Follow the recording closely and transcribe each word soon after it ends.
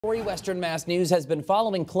Western Mass News has been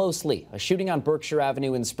following closely. A shooting on Berkshire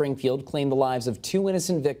Avenue in Springfield claimed the lives of 2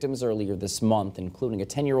 innocent victims earlier this month, including a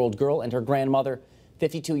 10-year-old girl and her grandmother,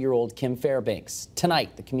 52-year-old Kim Fairbanks.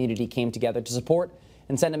 Tonight, the community came together to support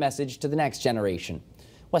and send a message to the next generation.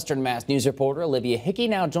 Western Mass News reporter Olivia Hickey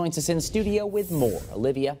now joins us in studio with more.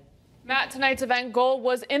 Olivia. Matt, tonight's event goal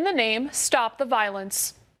was in the name, Stop the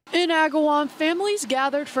Violence. In Agawam, families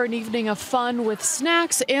gathered for an evening of fun with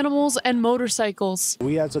snacks, animals, and motorcycles.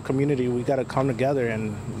 We as a community, we got to come together,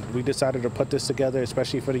 and we decided to put this together,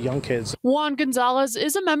 especially for the young kids. Juan Gonzalez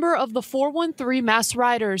is a member of the 413 Mass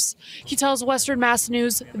Riders. He tells Western Mass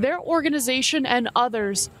News their organization and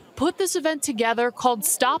others put this event together called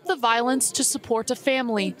Stop the Violence to support a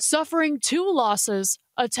family suffering 2 losses,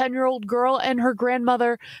 a 10-year-old girl and her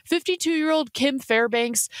grandmother, 52-year-old Kim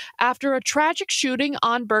Fairbanks, after a tragic shooting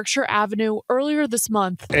on Berkshire Avenue earlier this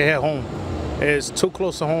month. It hit home. It's too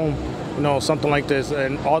close to home, something like this,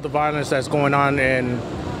 and all the violence that's going on in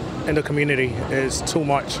the community is too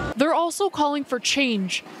much. They're also calling for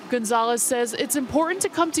change. Gonzalez says it's important to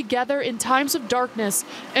come together in times of darkness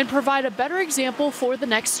and provide a better example for the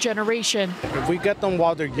next generation. If we get them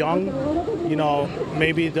while they're young,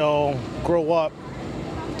 maybe they'll grow up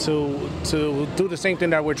to do the same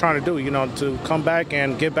thing that we're trying to do, to come back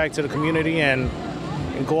and give back to the community and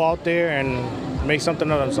go out there and make something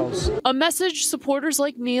of themselves. A message supporters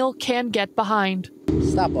like Neil can get behind.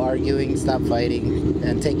 Stop arguing, stop fighting,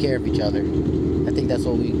 and take care of each other. I think that's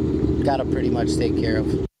what we gotta pretty much take care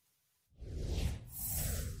of.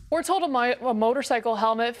 We're told a motorcycle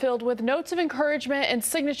helmet filled with notes of encouragement and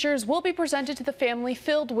signatures will be presented to the family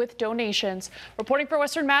filled with donations. Reporting for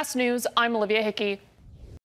Western Mass News, I'm Olivia Hickey.